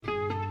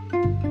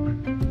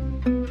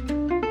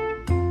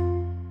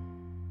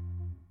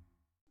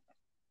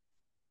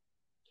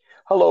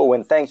Hello,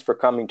 and thanks for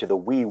coming to the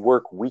We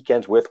Work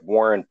Weekends with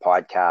Warren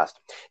podcast.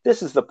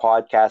 This is the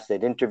podcast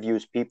that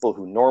interviews people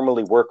who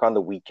normally work on the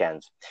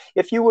weekends.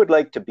 If you would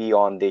like to be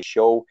on this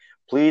show,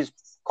 please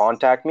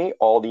contact me.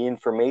 All the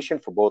information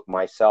for both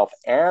myself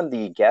and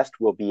the guest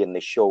will be in the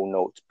show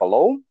notes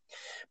below.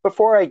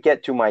 Before I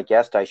get to my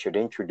guest, I should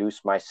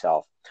introduce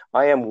myself.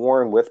 I am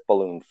Warren with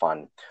Balloon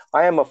Fun.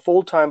 I am a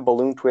full-time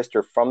balloon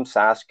twister from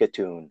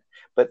Saskatoon.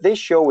 But this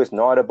show is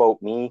not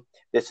about me.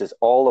 This is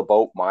all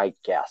about my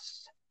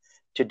guests.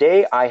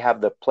 Today, I have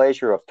the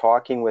pleasure of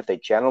talking with a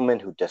gentleman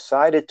who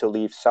decided to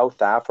leave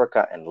South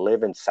Africa and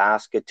live in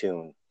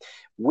Saskatoon.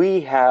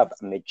 We have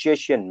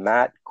magician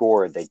Matt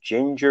Gore, the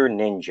Ginger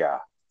Ninja.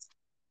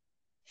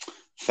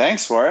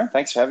 Thanks, Warren.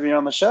 Thanks for having me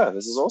on the show.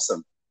 This is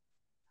awesome.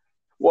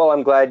 Well,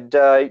 I'm glad,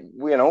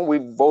 we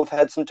both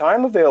had some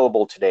time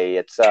available today.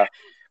 It's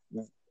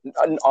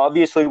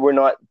obviously we're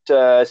not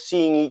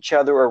seeing each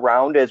other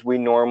around as we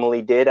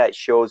normally did at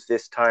shows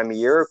this time of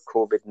year.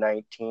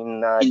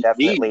 COVID-19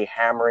 definitely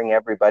hammering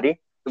everybody.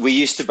 We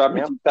used to bump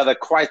into each other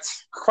quite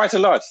a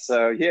lot.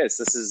 So yes,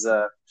 this is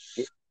a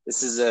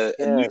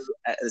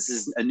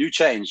new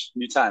change,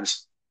 new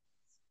times.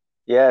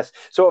 Yes.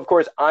 So of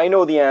course I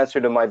know the answer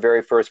to my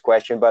very first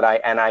question, but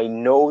I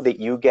know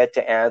that you get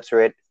to answer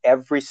it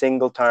every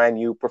single time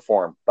you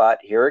perform. But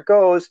here it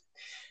goes.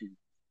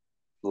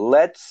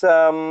 Let's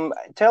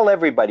tell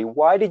everybody,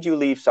 why did you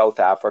leave South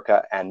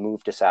Africa and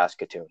move to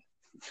Saskatoon?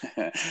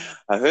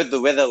 I heard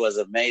the weather was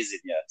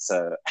amazing here,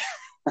 so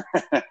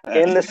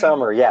in the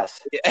summer,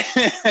 yes.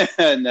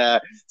 And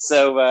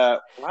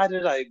why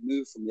did I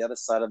move from the other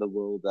side of the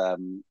world?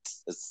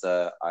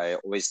 I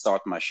always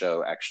start my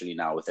show actually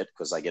now with it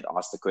because I get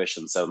asked the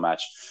question so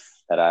much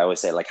that I always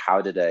say, like,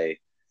 how did a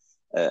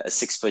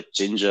 6-foot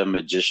ginger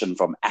magician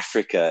from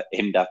Africa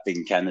end up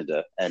in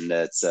Canada? And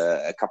it's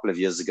a couple of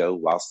years ago,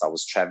 whilst I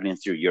was traveling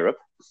through Europe,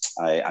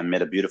 I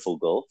met a beautiful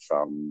girl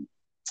from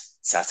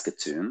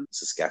Saskatoon,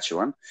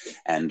 Saskatchewan.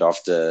 And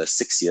after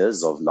 6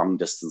 years of long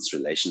distance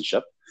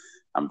relationship,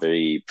 I'm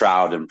very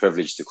proud and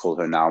privileged to call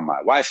her now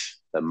my wife,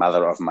 the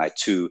mother of my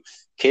 2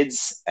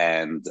 kids,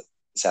 and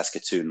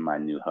Saskatoon, my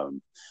new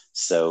home.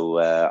 So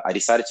I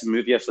decided to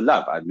move here for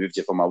love. I moved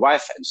here for my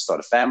wife and start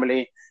a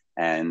family.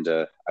 And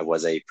I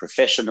was a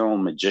professional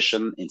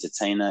magician,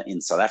 entertainer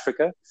in South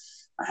Africa.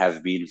 I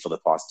have been for the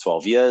past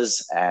 12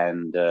 years.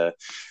 And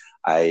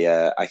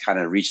I kind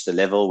of reached the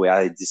level where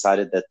I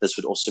decided that this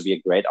would also be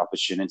a great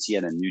opportunity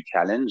and a new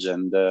challenge.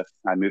 And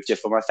I moved here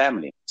for my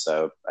family.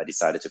 So I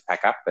decided to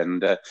pack up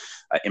and I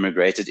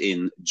immigrated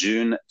in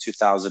June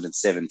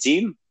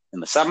 2017 in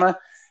the summer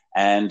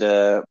and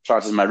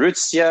planted my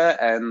roots here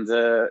and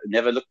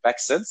never looked back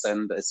since.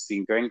 And it's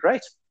been going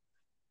great.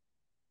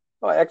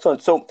 Oh,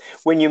 excellent. So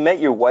when you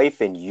met your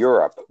wife in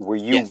Europe, were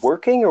you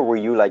working or were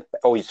you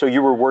so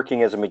you were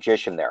working as a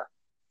magician there?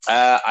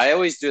 I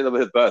always do a little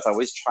bit of both. I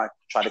always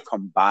try to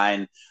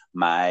combine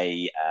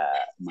my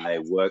my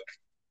work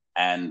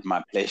and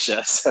my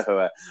pleasure.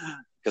 So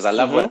because I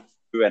love what I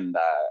do and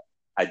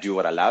I do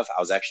what I love.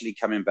 I was actually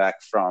coming back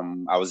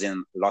I was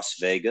in Las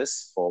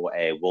Vegas for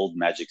a World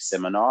Magic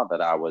seminar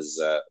that I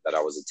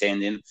was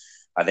attending.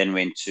 I then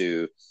went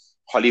to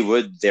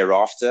Hollywood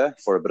thereafter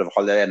for a bit of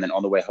holiday, and then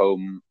on the way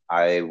home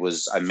I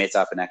met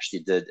up and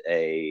actually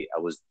I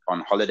was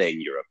on holiday in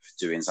Europe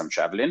doing some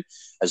traveling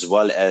as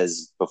well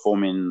as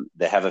performing.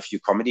 They have a few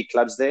comedy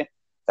clubs there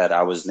that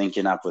I was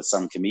linking up with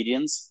some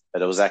comedians,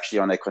 but I was actually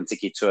on a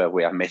Kontiki tour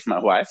where I met my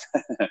wife.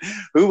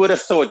 Who would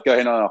have thought,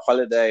 going on a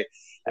holiday?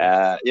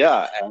 And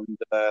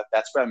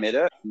that's where I met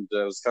her, and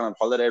it was kind of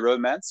holiday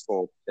romance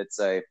for, let's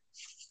say,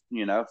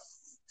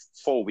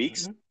 4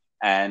 weeks.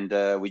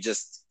 And we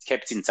just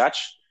kept in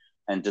touch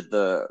and did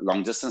the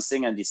long distance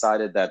thing, and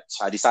decided I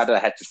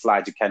had to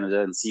fly to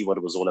Canada and see what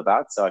it was all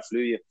about. So I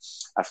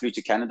flew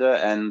to Canada,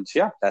 and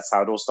that's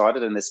how it all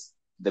started. And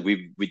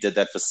we did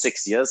that for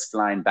 6 years,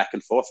 flying back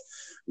and forth,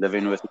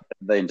 living with each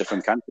other in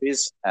different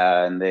countries.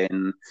 And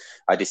then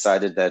I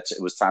decided that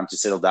it was time to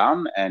settle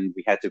down, and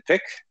we had to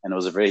pick, and it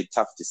was a very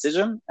tough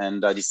decision.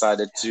 And I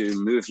decided to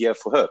move here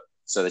for her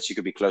so that she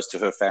could be close to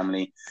her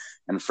family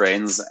and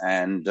friends.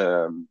 And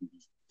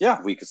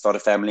we could start a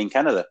family in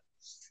Canada.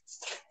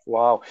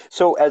 Wow.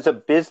 So as a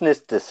business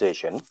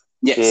decision,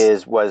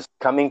 was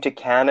coming to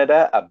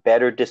Canada a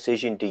better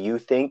decision, do you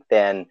think,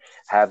 than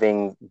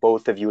having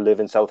both of you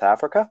live in South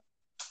Africa?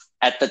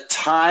 At the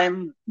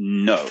time,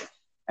 no.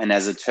 And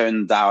as it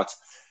turned out,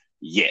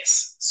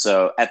 yes.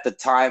 So at the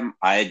time,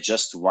 I had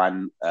just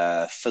won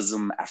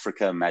FISM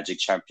Africa Magic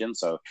Champion.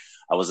 So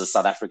I was a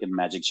South African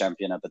Magic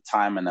Champion at the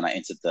time, and then I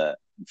entered the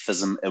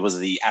FISM. It was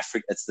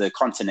it's the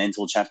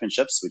Continental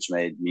Championships, which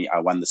I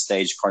won the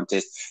stage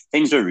contest.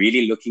 Things were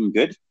really looking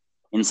good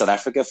in South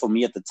Africa for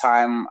me at the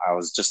time. I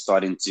was just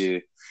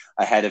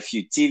I had a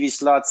few TV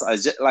slots.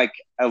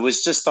 I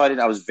was just starting.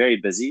 I was very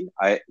busy.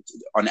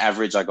 On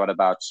average, I got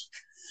about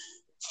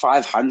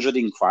 500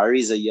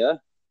 inquiries a year,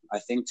 I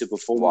think, to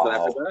perform in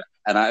South Africa.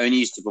 And I only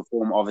used to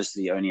perform,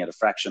 obviously, only at a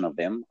fraction of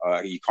them.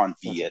 You can't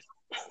be it.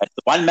 The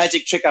one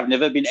magic trick I've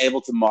never been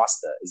able to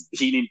master is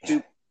being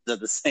in at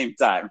the same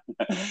time.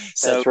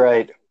 So That's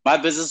right. my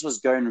business was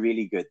going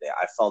really good there.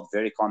 I felt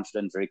very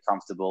confident, very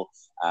comfortable.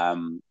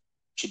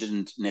 She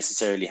didn't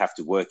necessarily have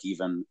to work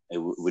even. It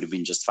would have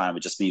been just fine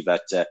with just me.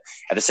 But at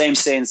the same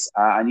sense,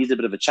 I needed a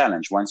bit of a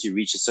challenge. Once you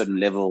reach a certain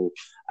level,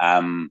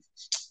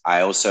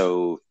 I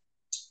also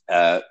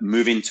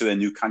move into a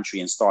new country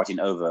and starting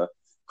over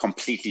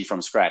completely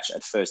from scratch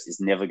at first is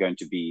never going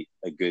to be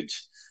a good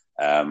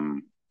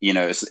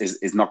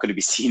is not going to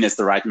be seen as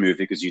the right move,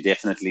 because you're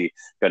definitely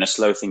going to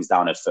slow things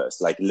down at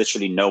first. Like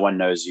literally no one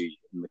knows you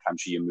in the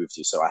country you moved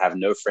to. So I have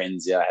no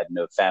friends here. I had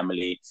no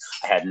family.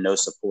 I had no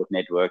support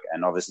network.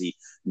 And obviously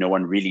no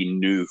one really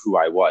knew who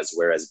I was.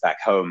 Whereas back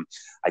home,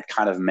 I'd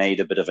kind of made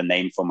a bit of a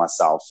name for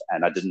myself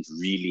and I didn't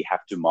really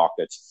have to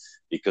market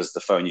because the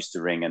phone used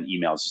to ring and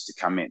emails used to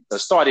come in. So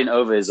starting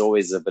over is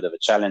always a bit of a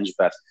challenge,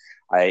 but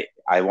I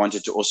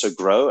wanted to also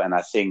grow. And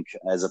I think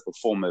as a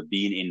performer,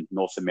 being in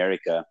North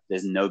America,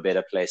 there's no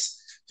better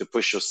place to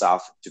push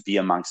yourself, to be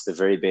amongst the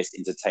very best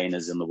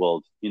entertainers in the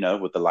world,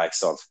 with the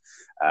likes of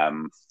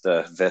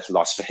the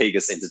Las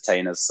Vegas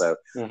entertainers. So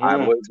I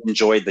always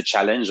enjoyed the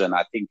challenge. And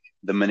I think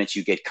the minute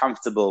you get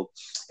comfortable,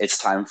 it's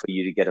time for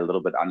you to get a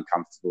little bit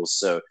uncomfortable.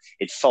 So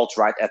it felt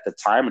right at the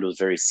time. It was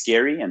very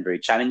scary and very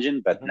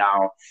challenging, but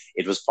now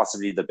it was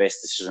possibly the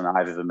best decision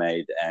I've ever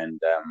made. And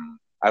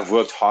I've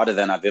worked harder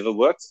than I've ever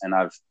worked, and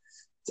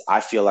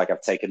I feel like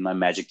I've taken my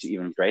magic to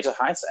even greater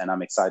heights, and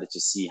I'm excited to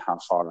see how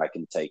far I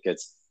can take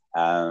it.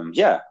 I'm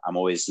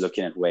always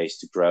looking at ways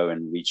to grow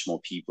and reach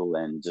more people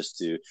and just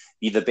to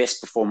be the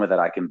best performer that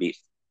I can be.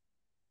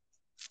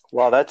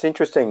 Well, that's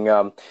interesting.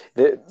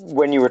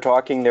 When you were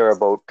talking there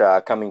about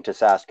coming to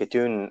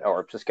Saskatoon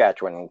or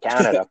Saskatchewan in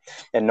Canada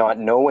and not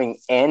knowing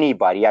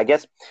anybody, I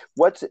guess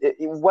what's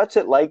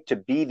it like to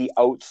be the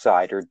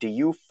outsider? Do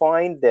you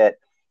find that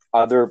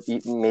do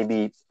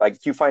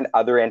you find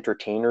other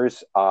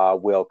entertainers are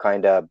we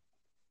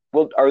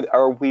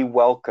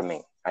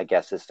welcoming, I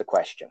guess is the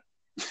question.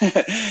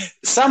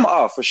 Some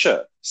are, for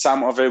sure.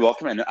 Some are very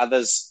welcoming and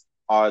others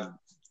are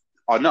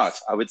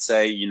not. I would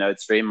say,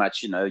 it's very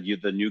much, you're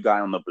the new guy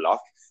on the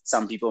block.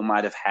 Some people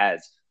might have had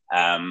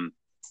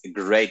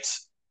great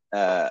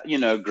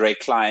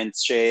client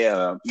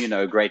share,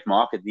 great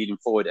market leading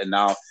forward, and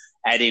now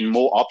adding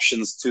more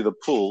options to the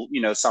pool.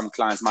 Some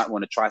clients might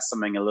want to try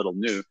something a little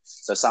new.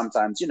 So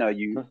sometimes,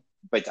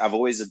 but I've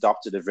always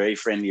adopted a very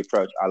friendly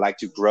approach. I like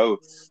to grow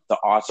the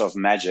art of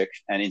magic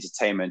and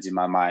entertainment in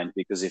my mind,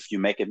 because if you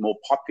make it more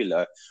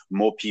popular,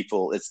 more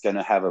people, it's going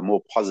to have a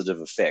more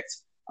positive effect.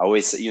 I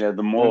always say,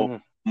 the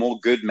more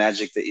good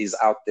magic there is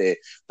out there,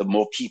 the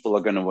more people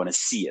are going to want to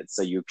see it.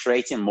 So you're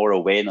creating more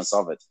awareness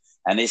of it.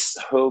 And there's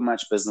so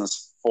much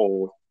business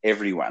for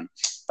everyone.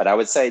 But I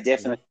would say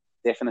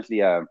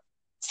definitely a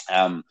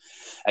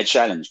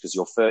challenge, because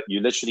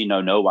you literally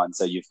know no one.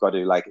 So you've got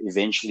to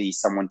eventually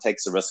someone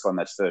takes a risk on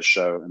that first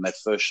show, and that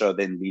first show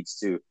then leads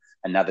to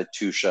another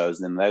 2 shows.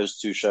 And then those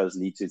 2 shows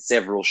lead to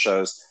several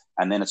shows.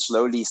 And then it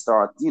slowly you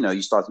start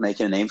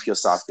making a name for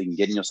yourself and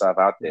getting yourself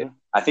out there.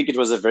 I think it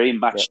was a very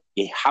much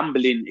a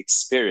humbling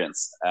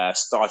experience,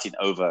 starting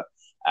over,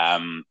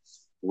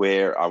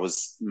 where I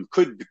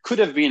could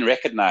have been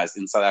recognized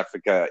in South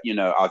Africa,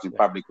 out in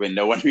public when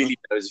no one really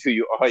knows who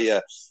you are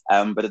here.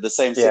 But at the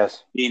same time,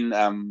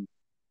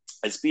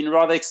 it's been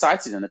rather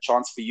exciting and a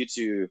chance for you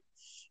to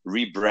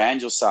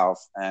rebrand yourself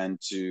and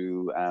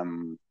to,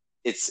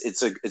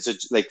 it's a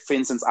like, for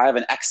instance, I have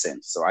an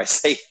accent, so I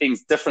say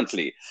things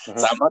differently. So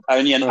I'm not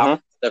only an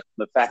outsider from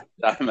the fact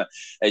that I'm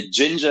a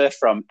ginger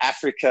from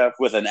Africa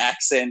with an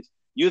accent.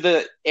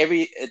 It's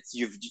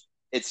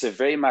a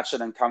very much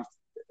an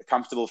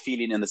comfortable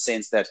feeling in the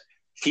sense that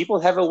people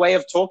have a way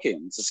of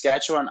talking.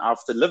 Saskatchewan,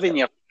 after living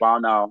here for a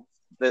while now,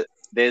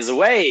 there's a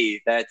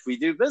way that we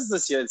do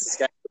business here in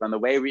Saskatchewan, the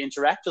way we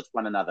interact with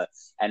one another.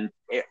 And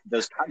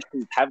those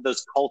countries have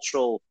those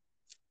cultural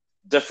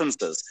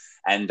differences.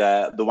 And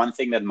the one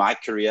thing that my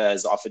career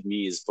has offered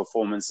me is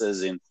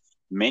performances in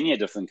many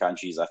different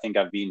countries. I think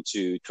I've been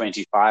to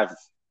 25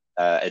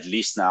 at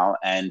least now,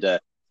 and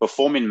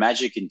performing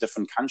magic in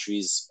different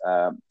countries.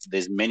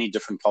 There's many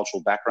different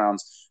cultural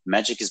backgrounds.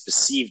 Magic is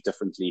perceived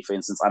differently. For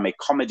instance, I'm a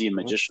comedy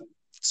magician.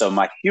 So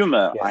my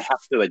humor, I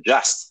have to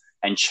adjust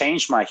and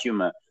change my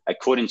humor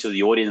according to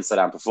the audience that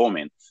I'm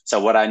performing. So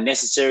what I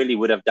necessarily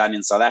would have done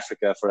in South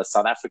Africa for a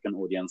South African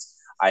audience,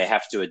 I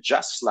have to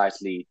adjust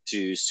slightly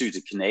to suit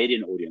a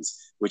Canadian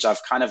audience, which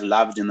I've kind of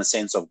loved in the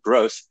sense of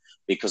growth,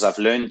 because I've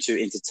learned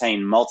to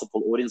entertain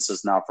multiple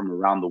audiences now from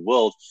around the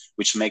world,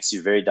 which makes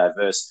you very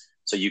diverse.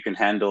 So you can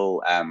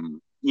handle,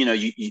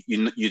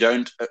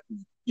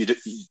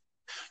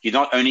 you're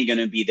not only going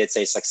to be, let's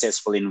say,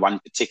 successful in one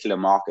particular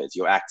market.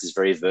 Your act is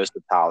very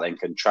versatile and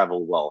can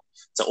travel well.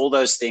 So all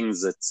those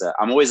things that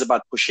I'm always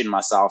about pushing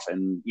myself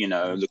and,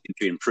 looking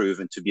to improve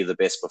and to be the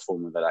best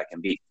performer that I can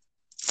be.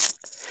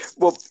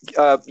 Well,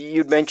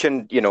 you'd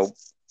mentioned,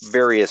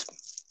 various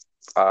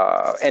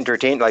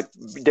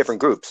different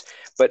groups,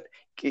 but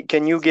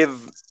can you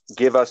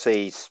give us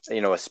a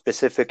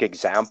specific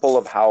example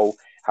of how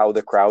how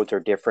the crowds are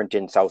different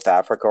in South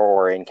Africa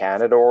or in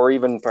Canada or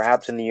even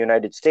perhaps in the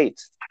United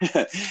States?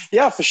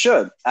 Yeah, for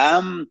sure.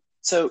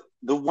 So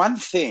the one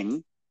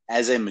thing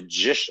as a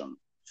magician,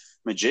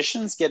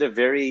 magicians get a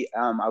very,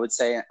 I would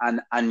say,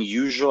 an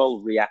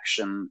unusual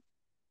reaction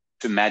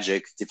to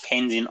magic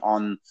depending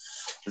on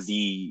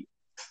the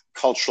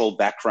cultural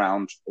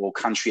background or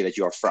country that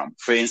you're from.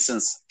 For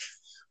instance,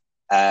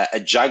 a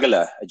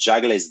juggler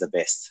is the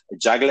best. A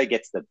juggler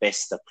gets the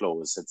best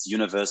applause. It's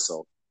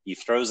universal. He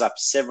throws up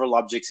several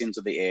objects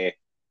into the air,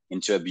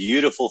 into a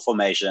beautiful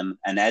formation,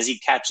 and as he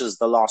catches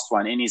the last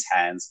one in his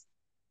hands,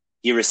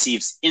 he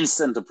receives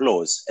instant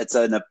applause. It's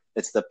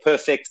the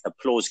perfect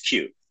applause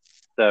cue.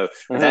 So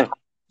that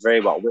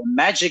very well. Where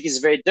magic is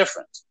very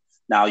different.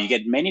 Now you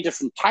get many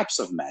different types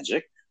of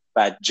magic,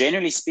 but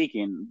generally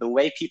speaking, the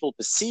way people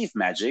perceive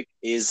magic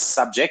is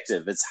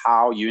subjective. It's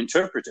how you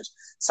interpret it.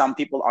 Some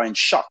people are in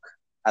shock.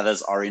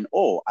 Others are in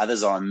awe.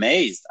 Others are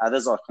amazed.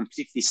 Others are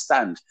completely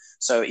stunned.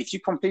 So if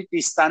you're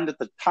completely stunned at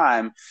the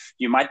time,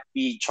 you might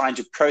be trying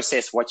to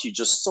process what you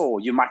just saw.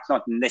 You might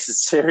not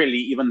necessarily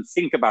even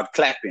think about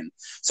clapping.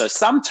 So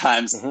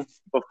sometimes you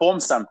perform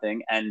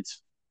something and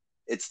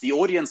it's the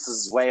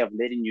audience's way of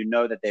letting you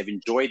know that they've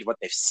enjoyed what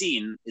they've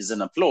seen is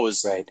an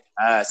applause. Right.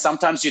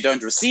 Sometimes you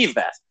don't receive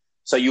that.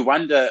 So you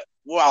wonder,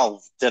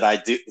 well,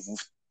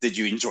 did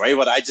you enjoy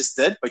what I just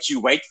did? But you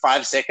wait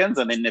 5 seconds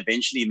and then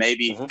eventually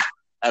maybe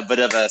a bit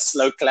of a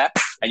slow clap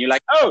and you're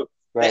like, oh,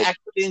 they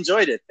actually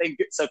enjoyed it.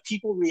 So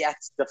people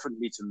react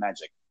differently to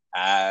magic.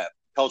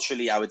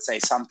 Culturally, I would say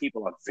some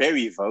people are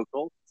very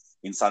vocal.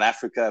 In South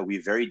Africa,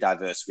 we're very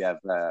diverse. We have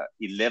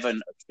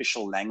 11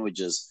 official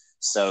languages.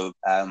 So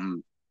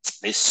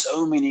there's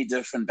so many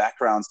different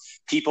backgrounds.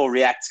 People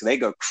react. They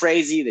go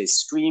crazy. They're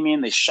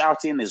screaming. They're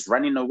shouting. They're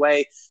running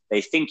away.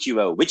 They think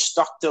you're a witch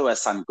doctor, a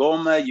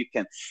sangoma.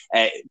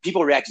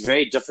 People react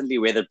very differently,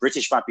 where the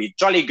British might be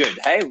jolly good.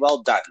 Hey,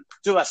 well done.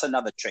 Do us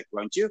another trick,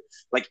 won't you?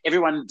 Like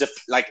everyone, if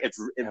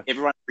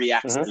everyone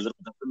reacts a little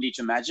differently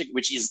to magic,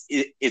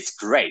 it's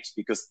great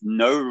because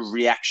no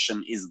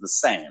reaction is the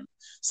same.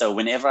 So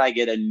whenever I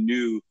get a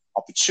new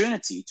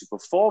opportunity to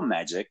perform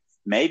magic,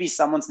 maybe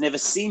someone's never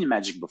seen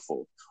magic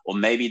before, or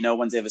maybe no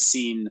one's ever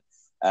seen.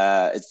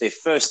 It's their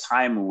first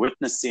time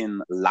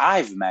witnessing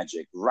live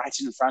magic right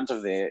in front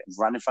of their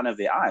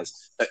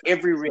eyes. So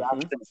every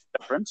reaction is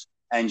different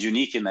and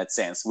unique in that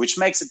sense, which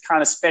makes it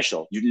kind of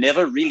special. You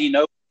never really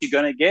know what you're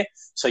gonna get,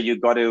 so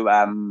you've got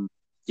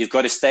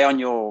to stay on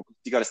your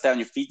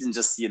feet and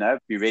just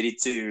be ready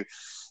to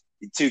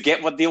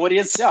get what the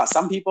audience. Yeah,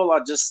 some people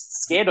are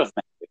just scared of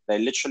magic. They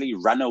literally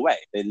run away.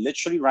 And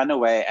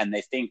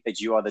they think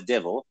that you are the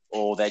devil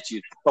or that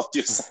you killed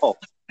yourself.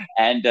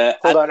 And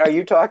hold on, are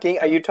you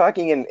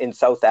talking in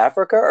South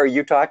Africa or are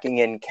you talking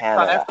in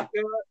Canada?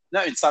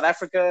 No, in South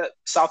Africa,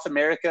 South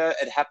America,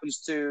 it happens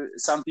to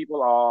some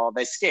people.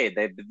 They're scared.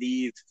 They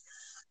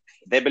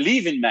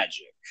believe in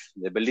magic.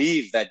 They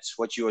believe that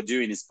what you are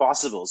doing is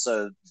possible.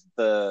 So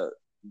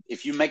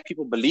if you make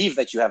people believe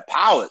that you have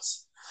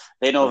powers,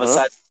 then all of a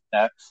sudden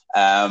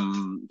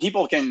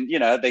people can,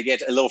 they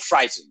get a little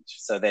frightened.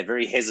 So they're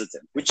very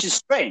hesitant, which is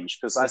strange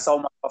because I saw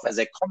myself as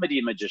a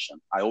comedy magician.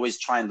 I always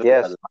try and look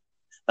at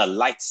the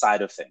light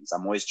side of things.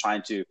 I'm always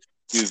trying to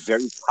do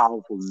very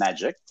powerful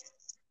magic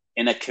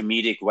in a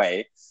comedic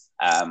way.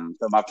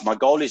 So my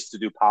goal is to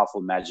do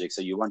powerful magic.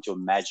 So you want your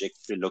magic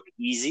to look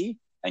easy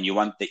and you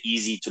want the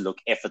easy to look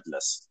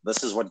effortless.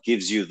 This is what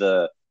gives you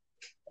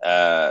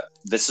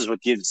this is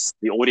what gives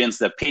the audience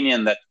the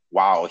opinion that,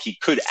 wow, he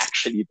could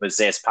actually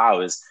possess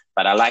powers.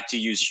 But I like to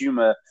use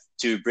humor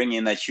to bring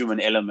in that human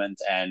element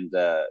and,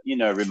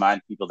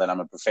 remind people that I'm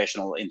a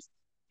professional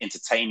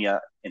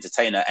entertainer.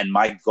 And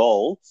my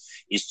goal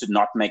is to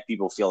not make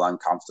people feel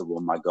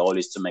uncomfortable. My goal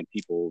is to make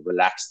people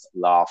relaxed,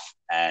 laugh,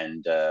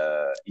 and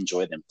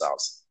enjoy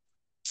themselves.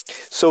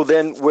 So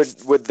then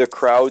would the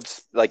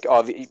crowds, like,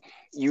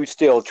 you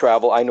still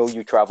travel? I know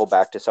you travel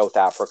back to South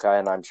Africa,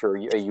 and I'm sure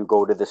you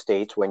go to the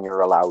States when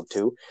you're allowed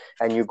to,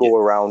 and you go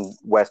around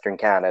Western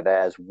Canada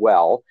as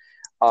well.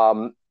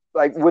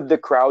 Like, would the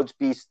crowds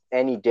be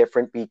any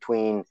different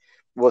between,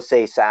 we'll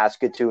say,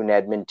 Saskatoon,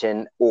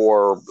 Edmonton,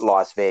 or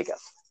Las Vegas?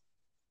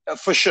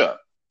 For sure.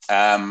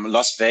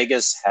 Las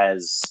Vegas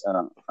has,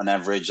 on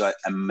average, like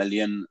 1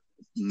 million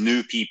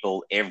new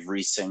people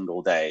every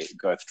single day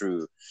go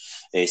through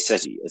their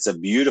city. It's a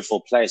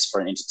beautiful place for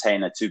an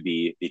entertainer to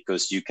be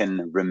because you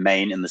can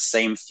remain in the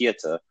same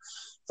theater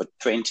for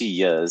 20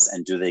 years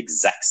and do the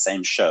exact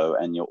same show,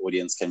 and your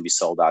audience can be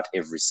sold out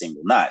every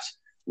single night.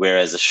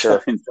 Whereas a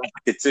show in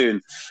Saskatoon,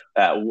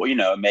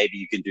 maybe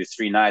you can do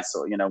 3 nights,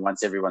 or,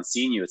 once everyone's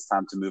seen you, it's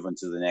time to move on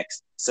to the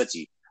next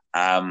city.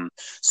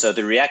 So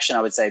the reaction,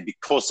 I would say,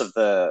 because of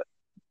the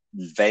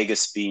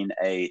Vegas being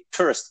a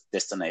tourist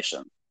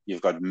destination,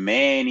 you've got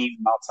many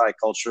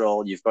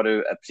multicultural, you've got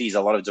to please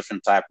a lot of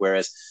different type.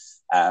 Whereas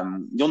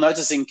you'll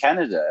notice in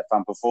Canada, if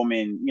I'm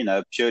performing,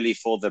 purely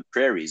for the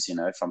prairies,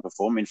 if I'm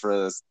performing for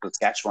a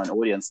Saskatchewan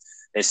audience,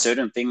 there's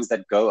certain things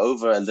that go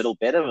over a little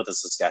better with a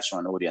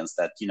Saskatchewan audience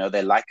that,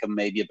 they like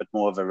maybe a bit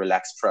more of a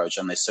relaxed approach.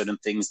 And there's certain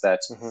things that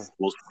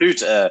will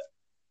suit a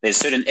there's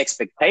certain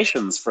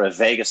expectations for a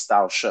Vegas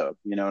style show.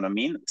 You know what I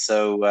mean?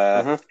 So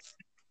Mm-hmm.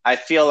 I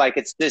feel like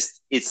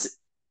it's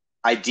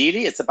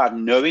ideally it's about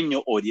knowing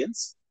your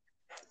audience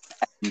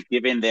and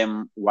giving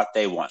them what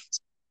they want.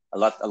 A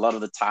lot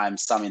of the time,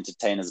 some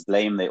entertainers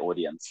blame their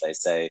audience. They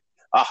say,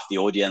 the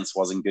audience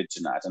wasn't good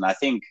tonight. And I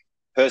think,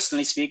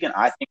 personally speaking,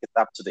 I think it's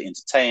up to the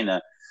entertainer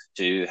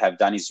to have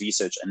done his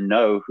research and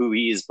know who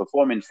he is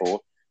performing for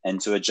and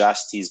to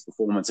adjust his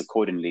performance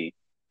accordingly,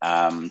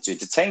 to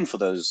entertain for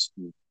the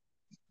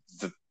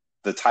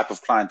type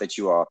of client that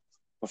you are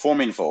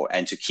performing for,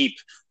 and to keep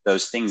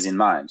those things in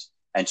mind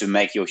and to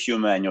make your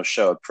humor and your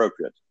show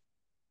appropriate.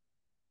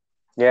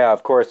 Yeah,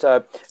 of course.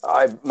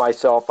 I've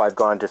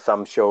gone to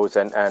some shows,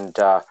 and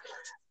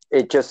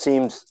it just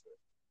seems,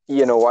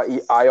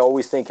 I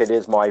always think it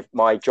is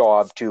my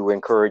job to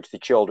encourage the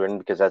children,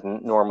 because that's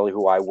normally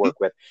who I work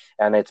with,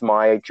 and it's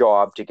my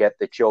job to get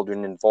the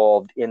children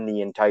involved in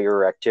the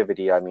entire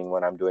activity. I mean,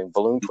 when I'm doing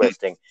balloon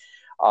twisting,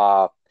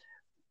 but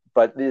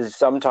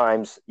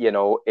sometimes,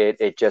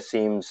 it just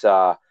seems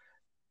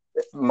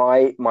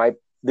my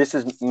this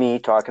is me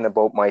talking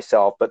about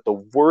myself, but the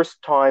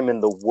worst time in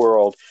the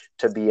world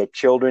to be a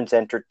children's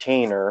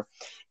entertainer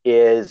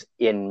is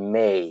in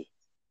May.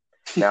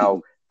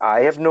 Now,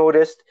 I have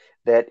noticed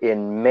that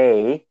in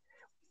May,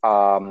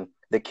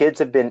 the kids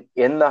have been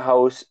in the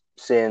house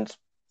since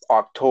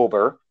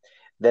October.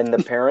 Then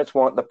the parents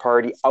want the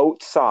party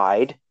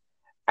outside,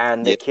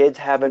 and the kids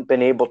haven't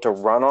been able to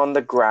run on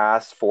the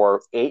grass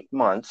for 8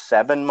 months,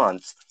 7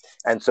 months.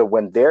 And so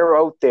when they're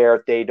out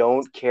there, they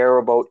don't care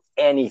about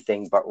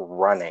anything but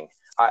running.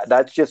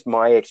 That's just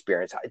my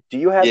experience. Do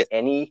you have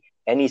any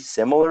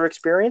similar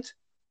experience?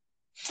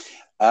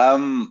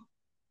 I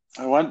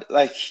want,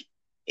 like,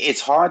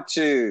 it's hard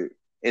to.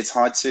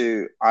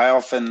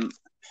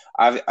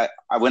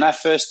 When I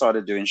first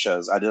started doing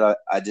shows, I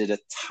did a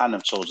ton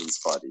of children's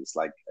parties,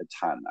 like a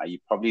ton. I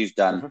probably have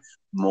done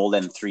more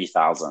than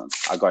 3,000.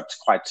 I got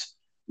quite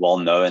well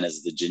known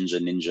as the Ginger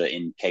Ninja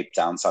in Cape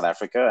Town, South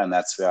Africa, and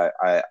that's where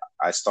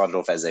I started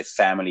off as a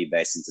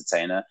family-based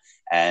entertainer.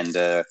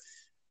 And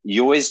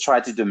you always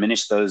try to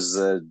diminish those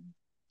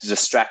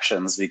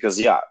distractions,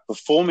 because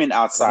performing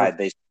outside,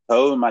 there's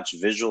so much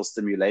visual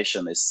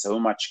stimulation, there's so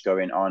much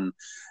going on,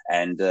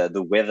 and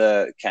the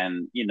weather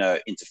can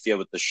interfere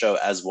with the show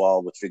as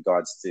well, with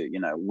regards to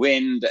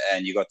wind,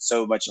 and you got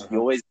so much. You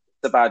always,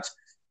 it's about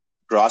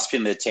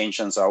grasping the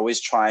attention, so I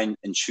always try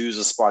and choose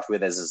a spot where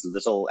there's as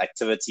little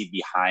activity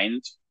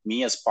behind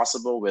me as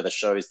possible, where the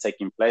show is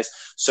taking place,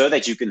 so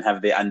that you can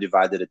have their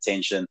undivided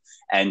attention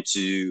and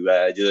to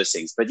do those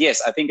things. But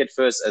yes, I think at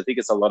first,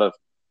 it's a lot of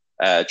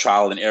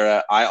trial and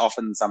error.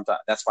 Sometimes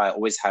that's why I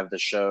always have the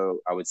show,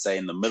 I would say,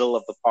 in the middle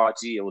of the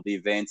party or the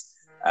event,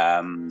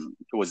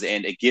 towards the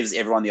end. It gives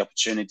everyone the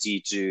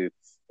opportunity to,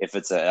 if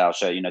it's our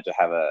show, to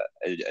have a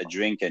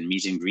drink and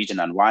meet and greet and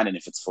unwind. And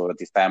if it's for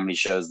the family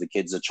shows, the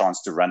kids a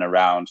chance to run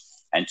around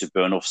and to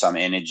burn off some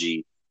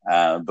energy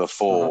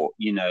before,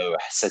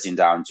 sitting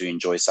down to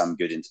enjoy some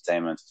good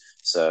entertainment.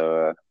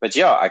 So, but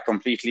I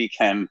completely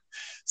can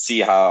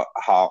see how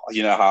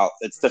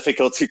it's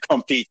difficult to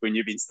compete when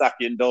you've been stuck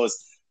indoors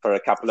for a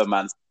couple of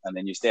months, and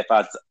then you step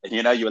out, and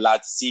you're allowed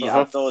to see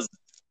outdoors.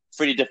 It's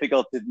pretty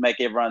difficult to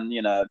make everyone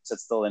sit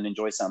still and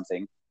enjoy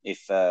something.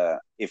 If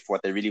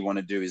what they really want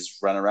to do is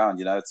run around,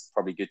 it's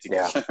probably good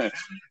to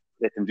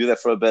let them do that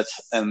for a bit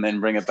and then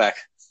bring it back.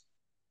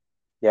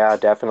 Yeah,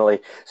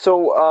 definitely.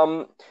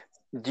 So,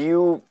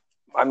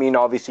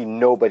 obviously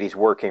nobody's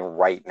working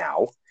right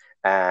now,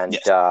 and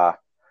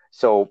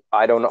so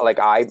I don't know. Like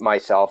I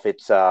myself,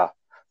 it's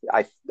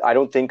I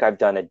don't think I've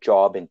done a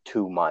job in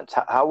 2 months.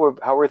 How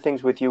are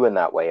things with you in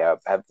that way?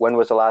 When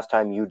was the last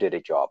time you did a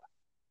job?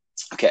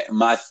 Okay,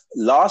 my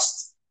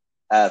last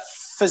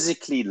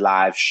physically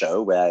live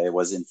show where I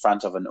was in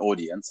front of an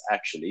audience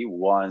actually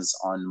was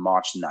on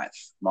March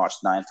 9th. March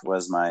 9th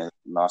was my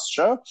last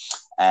show.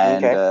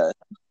 And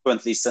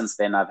currently since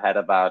then, I've had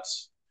about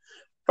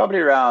probably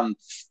around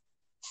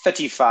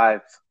 35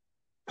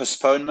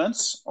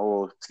 postponements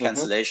or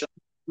cancellations.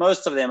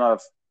 Most of them are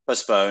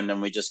postponed,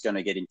 and we're just going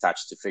to get in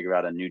touch to figure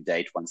out a new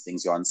date once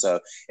things go on. So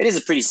it is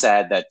pretty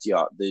sad that,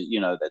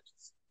 that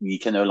we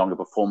can no longer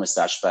perform as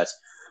such, but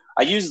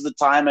I used the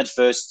time at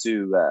first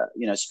to,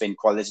 spend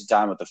quality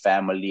time with the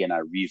family, and I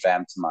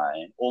revamped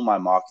all my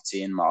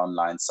marketing, my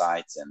online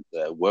site, and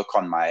work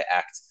on my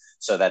act,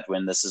 so that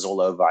when this is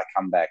all over, I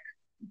come back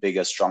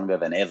bigger, stronger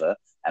than ever.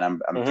 And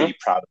I'm pretty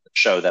proud of the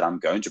show that I'm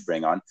going to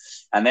bring on.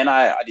 And then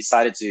I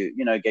decided to,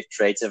 get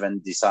creative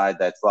and decide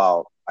that,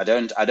 well, I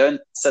don't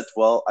sit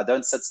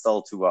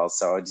still too well.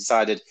 So I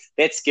decided,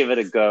 let's give it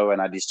a go.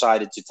 And I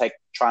decided to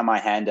try my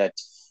hand at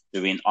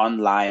doing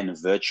online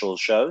virtual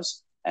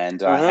shows.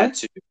 And I had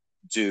to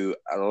do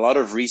a lot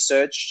of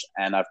research,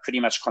 and I've pretty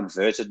much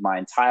converted my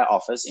entire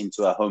office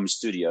into a home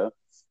studio.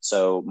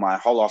 So my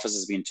whole office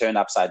has been turned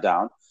upside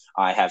down.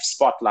 I have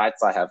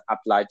spotlights, I have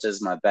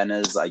uplighters, my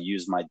banners, I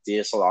use my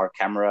DSLR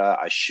camera,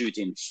 I shoot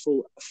in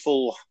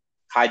full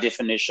high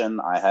definition.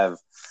 I have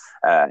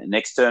an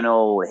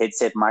external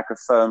headset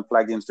microphone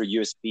plugged in through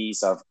USB.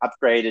 So I've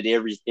upgraded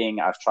everything.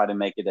 I've tried to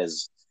make it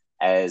as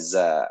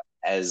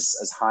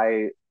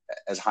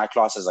high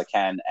class as I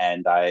can,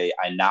 and I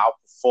now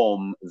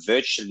perform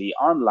virtually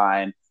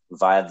online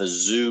via the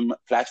Zoom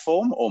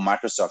platform or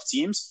Microsoft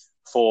Teams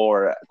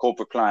for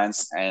corporate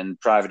clients and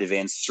private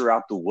events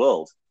throughout the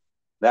world.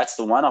 That's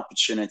the one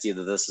opportunity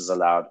that this is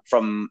allowed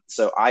from.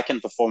 So I can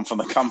perform from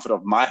the comfort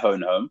of my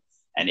own home,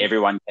 and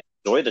everyone can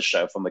enjoy the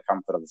show from the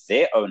comfort of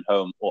their own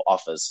home or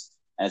office.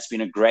 And it's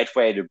been a great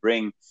way to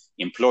bring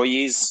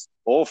employees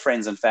or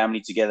friends and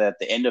family together at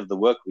the end of the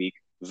work week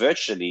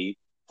virtually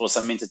for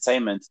some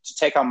entertainment, to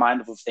take our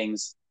mind off of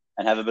things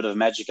and have a bit of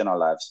magic in our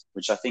lives,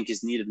 which I think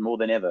is needed more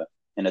than ever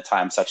in a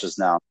time such as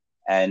now.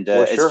 And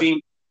sure.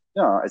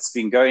 it's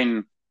been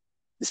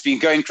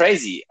going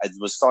crazy. It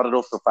was started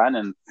off for fun,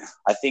 and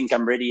I think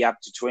I'm already up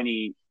to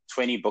 20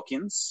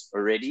 bookings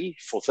already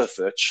for the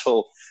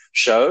virtual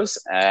shows,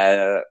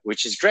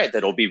 which is great.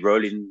 That'll be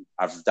rolling.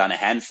 I've done a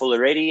handful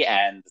already,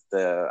 and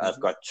I've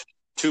got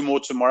 2 more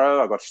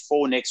tomorrow. I've got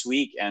 4 next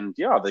week, and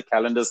the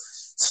calendar's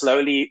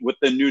slowly with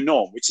the new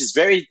norm, which is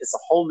it's a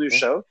whole new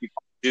show. You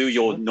can't do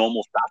your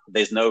normal stuff.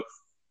 There's no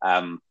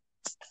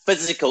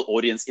physical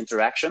audience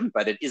interaction,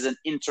 but it is an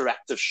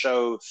interactive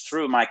show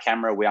through my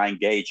camera where I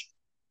engage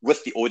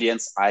with the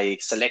audience. I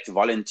select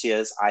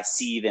volunteers. I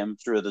see them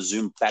through the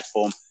Zoom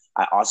platform.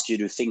 I ask you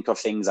to think of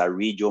things. I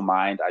read your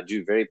mind. I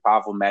do very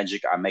powerful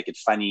magic. I make it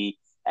funny,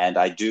 and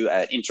I do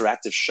an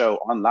interactive show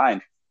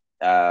online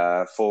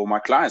for my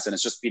clients. And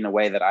it's just been a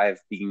way that I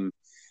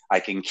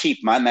can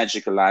keep my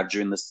magic alive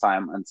during this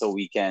time until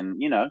we can,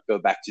 go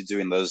back to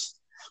doing those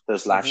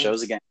live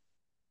shows again.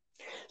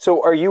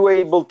 So are you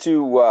able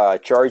to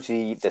charge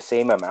the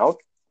same amount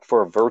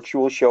for a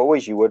virtual show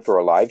as you would for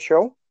a live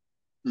show?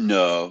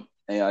 No,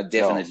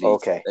 definitely. No.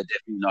 Okay.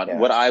 Definitely not. Yeah.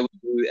 What I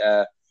would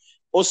do,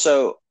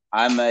 also,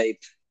 I'm a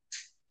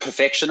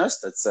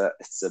perfectionist. It's a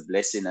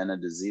blessing and a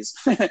disease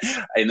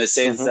in the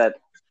sense that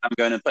I'm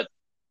going to put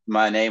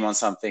my name on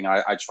something.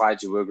 I try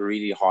to work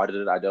really hard at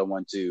it. I don't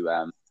want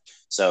to.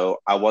 So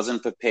I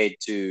wasn't prepared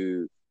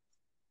to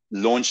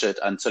launch it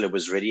until it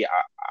was ready.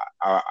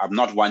 I'm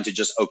not one to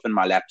just open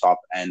my laptop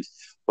and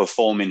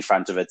perform in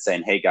front of it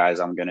saying, hey guys,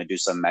 I'm going to do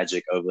some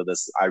magic over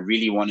this. I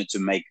really wanted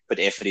to put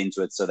effort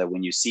into it so that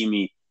when you see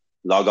me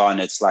log on,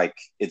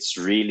 it's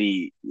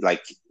really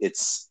like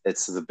it's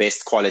the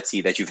best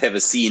quality that you've ever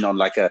seen on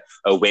like a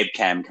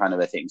webcam kind of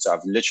a thing. So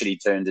I've literally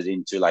turned it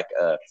into like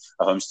a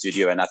home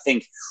studio. And I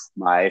think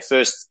my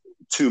first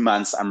 2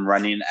 months I'm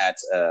running at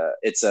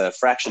it's a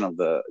fraction of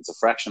the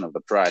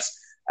price.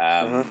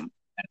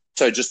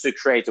 So just to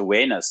create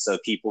awareness so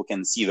people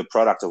can see the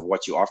product of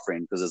what you're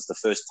offering, because it's the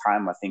first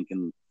time I think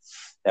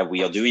that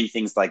we are doing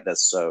things like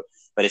this. So,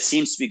 but it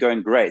seems to be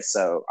going great.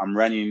 So I'm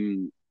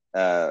running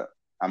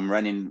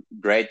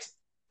great.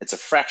 It's a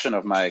fraction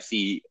of my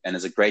fee, and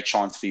it's a great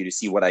chance for you to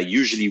see what I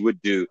usually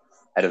would do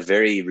at a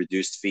very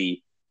reduced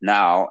fee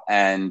now.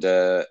 And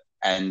I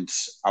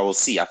will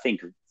see. I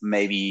think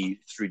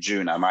maybe through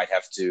June I might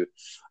have to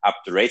up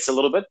the rates a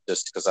little bit,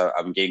 just because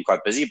I'm getting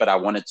quite busy. But I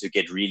wanted to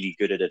get really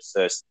good at it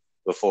first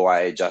before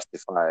I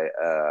justify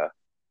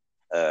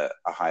a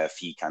higher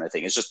fee kind of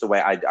thing. It's just the way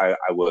I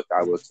work.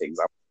 I work things.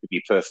 I want to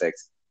be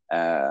perfect.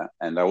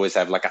 And I always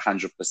have like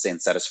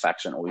 100%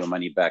 satisfaction, all your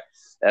money back.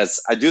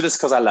 As I do this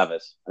because I love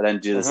it. I don't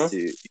do this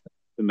to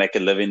make a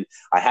living.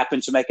 I happen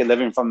to make a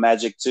living from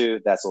magic too.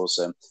 That's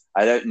awesome.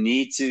 I don't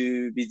need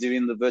to be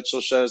doing the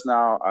virtual shows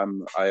now.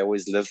 I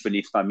always live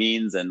beneath my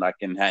means, and I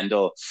can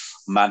handle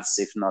months,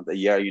 if not a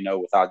year,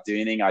 without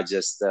doing anything. I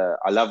just,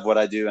 I love what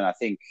I do. And I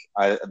think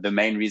the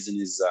main reason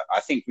is I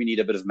think we need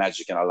a bit of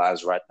magic in our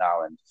lives right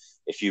now. And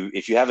if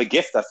you have a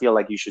gift, I feel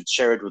like you should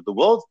share it with the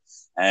world.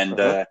 And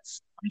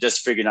I'm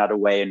just figuring out a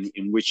way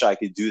in which I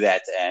could do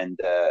that. And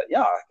I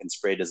can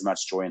spread as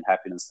much joy and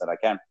happiness that I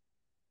can.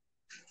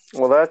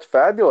 Well, that's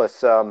fabulous.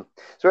 So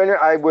anyway,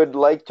 I would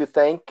like to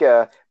thank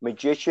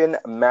magician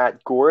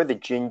Matt Gore, the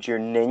Ginger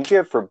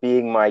Ninja, for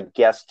being my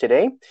guest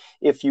today.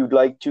 If you'd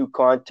like to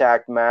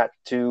contact Matt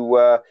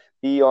to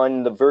be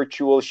on the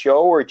virtual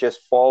show, or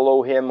just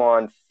follow him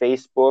on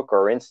Facebook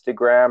or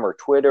Instagram or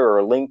Twitter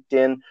or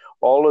LinkedIn,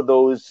 all of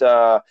those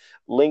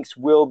links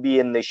will be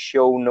in the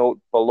show note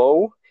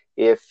below.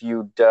 If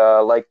you'd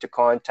like to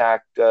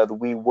contact the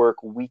We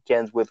Work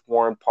Weekends with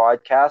Warren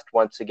podcast,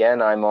 once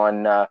again, I'm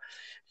on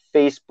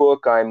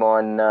Facebook. I'm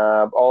on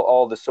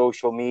all the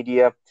social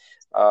media.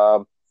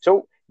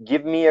 So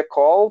give me a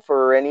call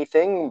for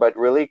anything, but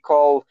really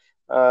call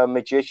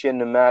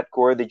magician Matt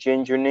Gore, the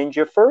Ginger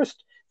Ninja,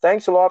 first.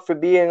 Thanks a lot for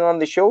being on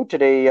the show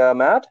today,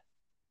 Matt.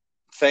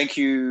 Thank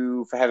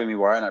you for having me,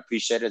 Warren. I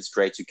appreciate it. It's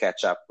great to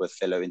catch up with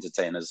fellow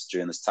entertainers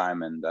during this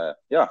time. And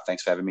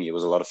thanks for having me. It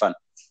was a lot of fun.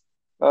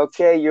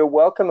 Okay, you're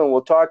welcome, and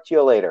we'll talk to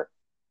you later.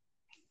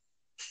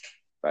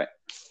 Bye.